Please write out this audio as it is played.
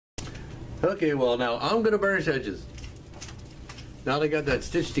Okay, well now I'm gonna burnish edges. Now that I got that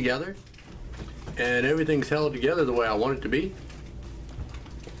stitched together and everything's held together the way I want it to be,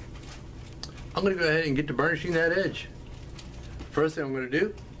 I'm gonna go ahead and get to burnishing that edge. First thing I'm gonna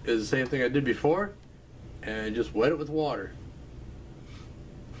do is the same thing I did before and just wet it with water.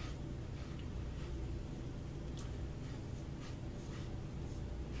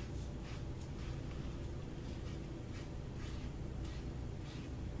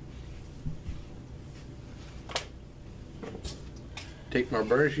 Take my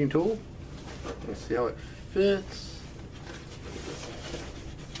burnishing tool. Let's see how it fits.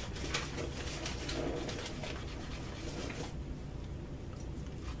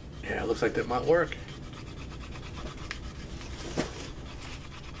 Yeah, it looks like that might work.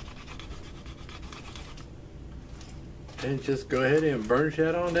 And just go ahead and burnish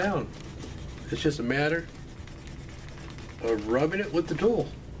that on down. It's just a matter of rubbing it with the tool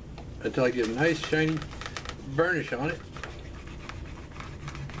until I get a nice shiny burnish on it.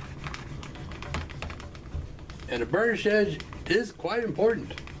 And a burnish edge is quite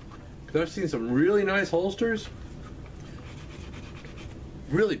important, because I've seen some really nice holsters,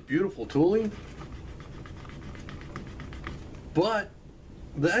 really beautiful tooling, but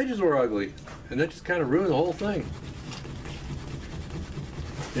the edges were ugly, and that just kind of ruined the whole thing.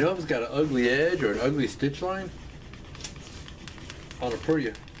 You know, if it's got an ugly edge or an ugly stitch line on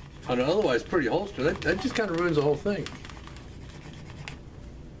an otherwise pretty holster, that just kind of ruins the whole thing.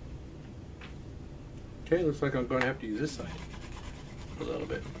 Okay, looks like I'm going to have to use this side a little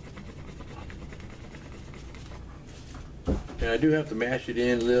bit. And I do have to mash it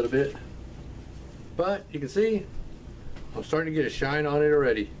in a little bit, but you can see I'm starting to get a shine on it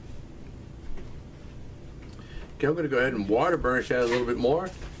already. Okay, I'm going to go ahead and water burnish that a little bit more,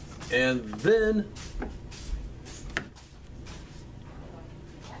 and then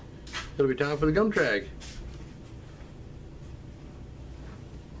it'll be time for the gum trag.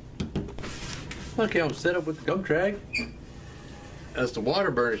 Okay, I'm set up with the gum trag. That's the water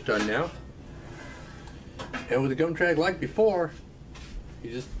burnish done now. And with the gum trag like before,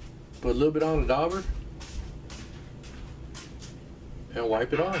 you just put a little bit on the dauber and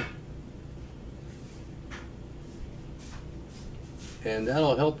wipe it on. And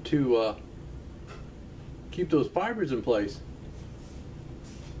that'll help to keep those fibers in place.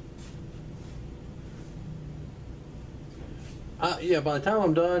 Yeah, by the time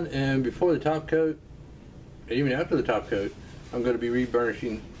I'm done and before the top coat, and even after the top coat, I'm going to be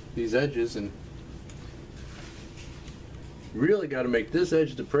reburnishing these edges, and really got to make this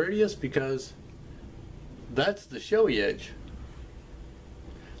edge the prettiest because that's the showy edge.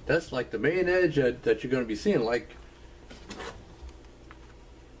 That's like the main edge that you're going to be seeing. Like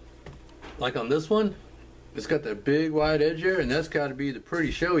on this one, it's got that big wide edge here, and that's got to be the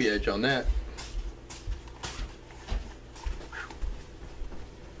pretty showy edge on that.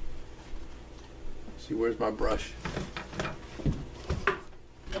 See, where's my brush?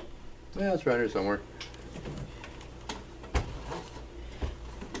 Yeah, it's right here somewhere.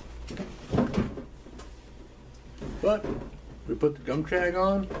 But we put the gum trag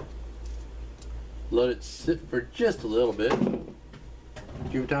on, let it sit for just a little bit,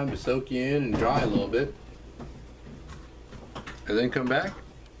 give it time to soak you in and dry a little bit, and then come back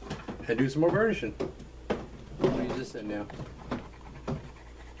and do some more burnishing. I'll use this end now.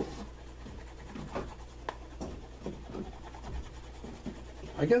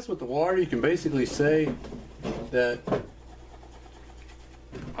 I guess with the water you can basically say that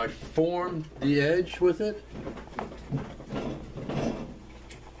I formed the edge with it, and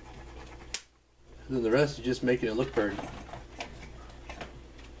then the rest is just making it look pretty.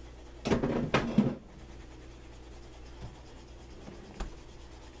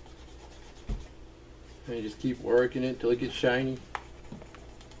 And you just keep working it till it gets shiny.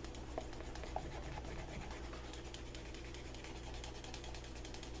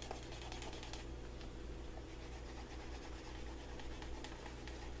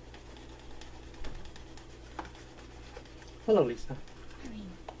 Hello, Lisa. Hi.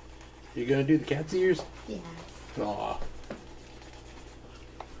 You gonna do the cat's ears? Yes. Aw.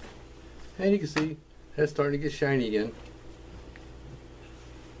 And you can see that's starting to get shiny again.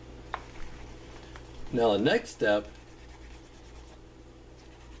 Now the next step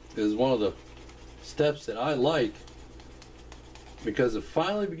is one of the steps that I like because it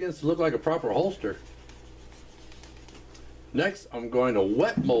finally begins to look like a proper holster. Next, I'm going to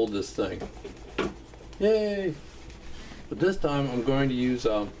wet mold this thing. Yay! But this time I'm going to use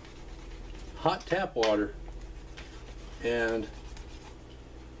hot tap water, and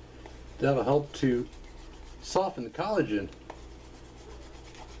that'll help to soften the collagen.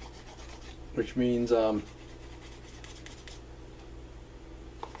 which means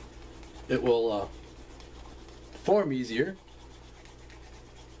it will form easier,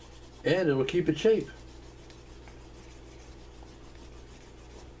 and it will keep its shape.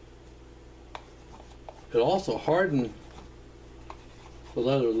 It'll also harden the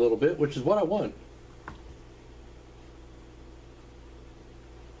leather a little bit, which is what I want.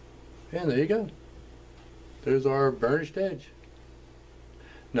 And there you go. There's our burnished edge.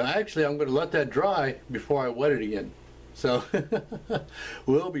 Now actually I'm going to let that dry before I wet it again. So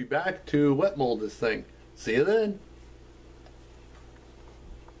we'll be back to wet mold this thing. See you then.